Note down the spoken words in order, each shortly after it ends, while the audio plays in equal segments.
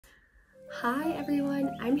Hi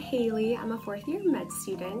everyone, I'm Haley. I'm a fourth year med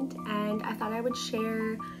student and I thought I would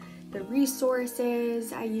share the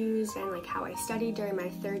resources I used and like how I studied during my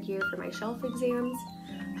third year for my shelf exams.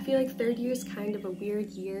 I feel like third year is kind of a weird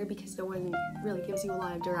year because no one really gives you a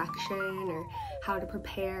lot of direction or how to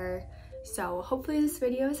prepare. So hopefully this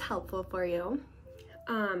video is helpful for you.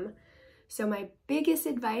 So my biggest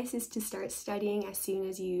advice is to start studying as soon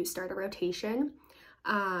as you start a rotation.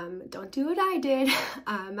 Don't do what I did.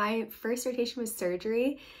 My first rotation was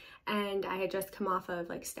surgery and I had just come off of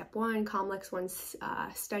like step 1, complex 1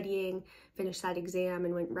 studying, finished that exam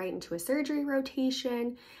and went right into a surgery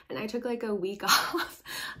rotation, and I took like a week off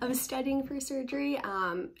of studying for surgery,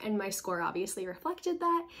 and my score obviously reflected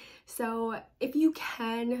that. So if you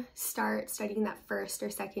can start studying that first or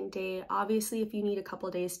second day, obviously if you need a couple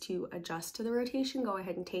days to adjust to the rotation, go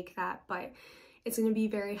ahead and take that, but it's going to be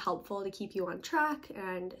very helpful to keep you on track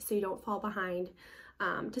and so you don't fall behind,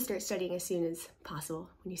 to start studying as soon as possible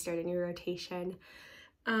when you start a new rotation.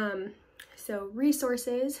 So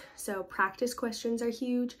resources, so practice questions are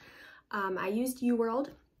huge. I used UWorld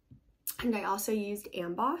and I also used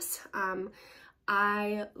AMBOSS.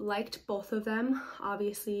 I liked both of them.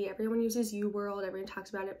 Obviously everyone uses UWorld, everyone talks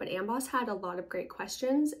about it, but AMBOSS had a lot of great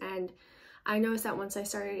questions, and I noticed that once I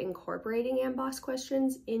started incorporating AMBOSS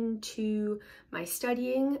questions into my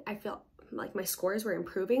studying, I felt like my scores were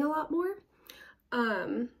improving a lot more.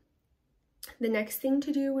 The next thing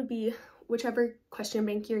to do would be, whichever question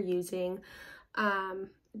bank you're using,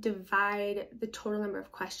 divide the total number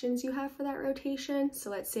of questions you have for that rotation. So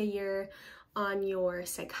let's say you're on your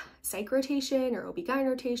psych rotation or OB-GYN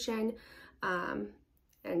rotation,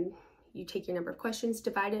 and you take your number of questions,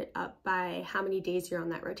 divide it up by how many days you're on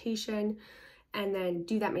that rotation, and then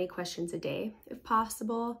do that many questions a day if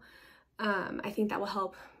possible. I think that will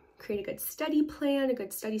help create a good study plan, a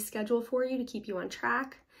good study schedule for you to keep you on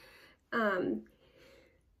track.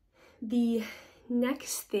 The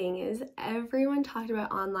next thing is, everyone talked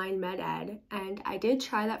about online med ed, and I did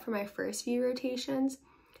try that for my first few rotations,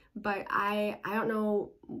 but I don't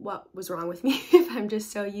know what was wrong with me if I'm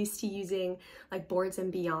just so used to using like boards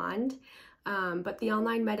and beyond. But the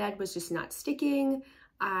online med ed was just not sticking.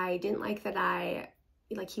 I didn't like that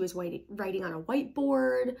he was writing on a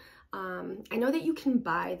whiteboard. I know that you can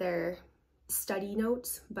buy their study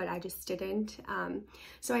notes, but I just didn't.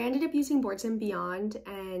 So I ended up using Boards and Beyond,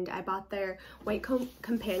 and I bought their White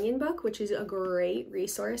Companion book, which is a great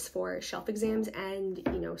resource for shelf exams and,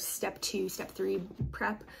 you know, step 2, step 3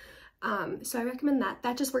 prep. So I recommend that.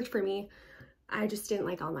 That just worked for me. I just didn't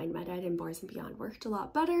like online med ed, and Boards and Beyond worked a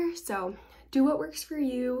lot better. So do what works for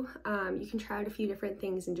you. You can try out a few different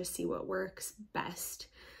things and just see what works best.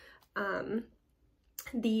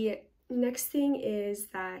 The next thing is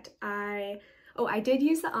that I did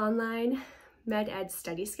use the online med ed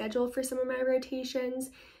study schedule for some of my rotations.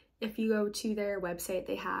 If you go to their website,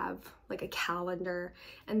 they have like a calendar,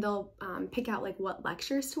 and they'll pick out like what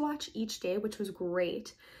lectures to watch each day, which was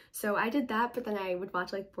great. So I did that, but then I would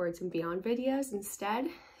watch like Boards and Beyond videos instead.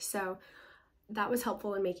 So that was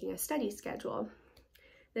helpful in making a study schedule.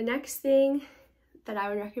 The next thing that I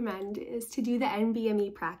would recommend is to do the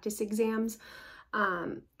NVME practice exams.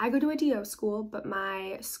 I go to a DO school, but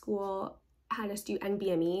my school had us do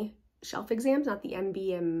NVME shelf exams, not the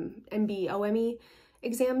NBOME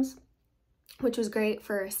exams, which was great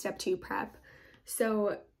for step 2 prep.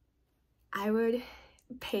 So I would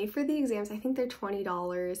pay for the exams. I think they're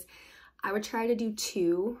 $20. I would try to do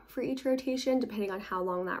 2 for each rotation, depending on how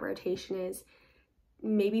long that rotation is,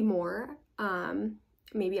 maybe more,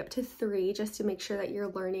 maybe up to 3, just to make sure that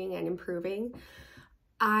you're learning and improving.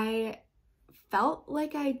 I felt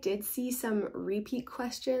like I did see some repeat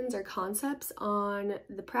questions or concepts on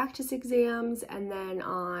the practice exams and then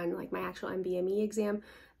on like my actual NVME exam.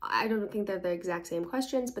 I don't think they're the exact same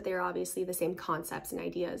questions, but they're obviously the same concepts and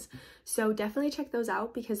ideas. So definitely check those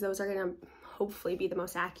out, because those are going to hopefully be the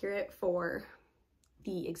most accurate for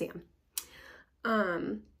the exam.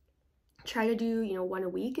 Try to do, you know, 1 a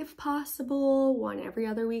week if possible, 1 every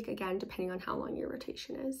other week, again, depending on how long your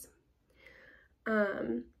rotation is.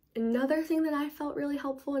 Another thing that I felt really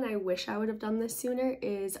helpful, and I wish I would have done this sooner,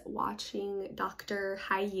 is watching Dr.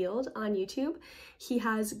 High Yield on YouTube. He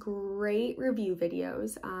has great review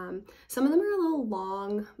videos. Some of them are a little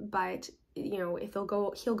long, but you know, he'll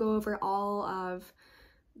go over all of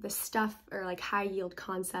the stuff or like high yield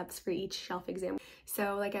concepts for each shelf exam.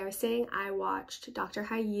 So like I was saying, I watched Dr.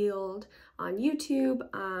 High Yield on YouTube.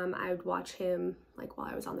 I would watch him like while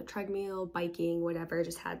I was on the treadmill, biking, whatever,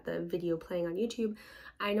 just had the video playing on YouTube.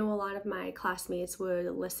 I know a lot of my classmates would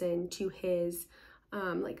listen to his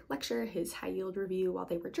like lecture, his high yield review while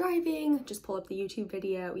they were driving. Just pull up the YouTube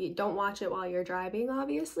video. You don't watch it while you're driving,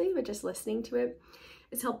 obviously, but just listening to it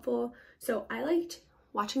is helpful. So I liked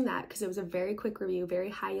watching that because it was a very quick review, very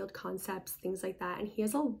high yield concepts, things like that. And he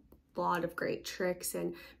has a lot of great tricks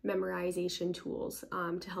and memorization tools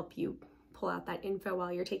to help you pull out that info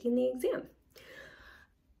while you're taking the exam.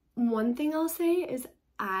 One thing I'll say is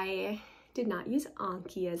I did not use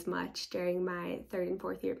Anki as much during my 3rd and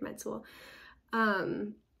 4th year of med school.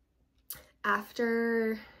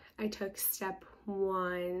 After I took step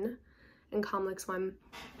 1 and Comlex 1,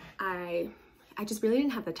 I just really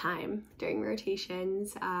didn't have the time during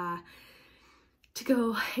rotations to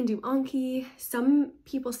go and do Anki. Some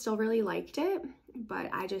people still really liked it, but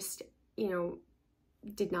I just,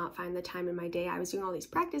 did not find the time in my day. I was doing all these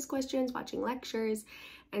practice questions, watching lectures.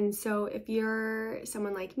 And so if you're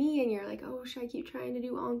someone like me and you're like, oh, should I keep trying to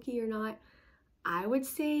do Anki or not? I would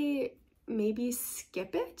say maybe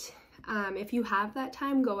skip it. If you have that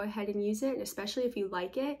time, go ahead and use it, especially if you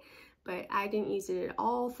like it. But I didn't use it at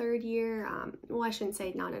all 3rd year. Well, I shouldn't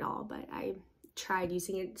say not at all, but I tried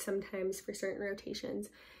using it sometimes for certain rotations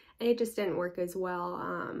and it just didn't work as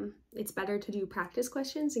well. It's better to do practice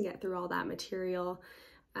questions and get through all that material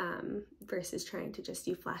versus trying to just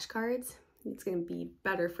do flashcards. It's going to be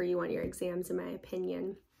better for you on your exams, in my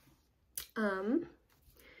opinion.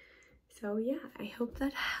 So yeah, I hope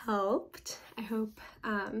that helped. I hope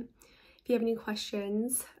if you have any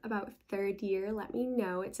questions about 3rd year, let me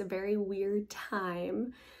know. It's a very weird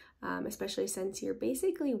time, especially since you're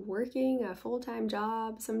basically working a full-time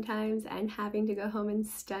job sometimes and having to go home and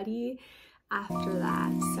study after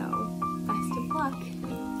that. So best of luck.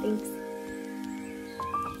 Thanks.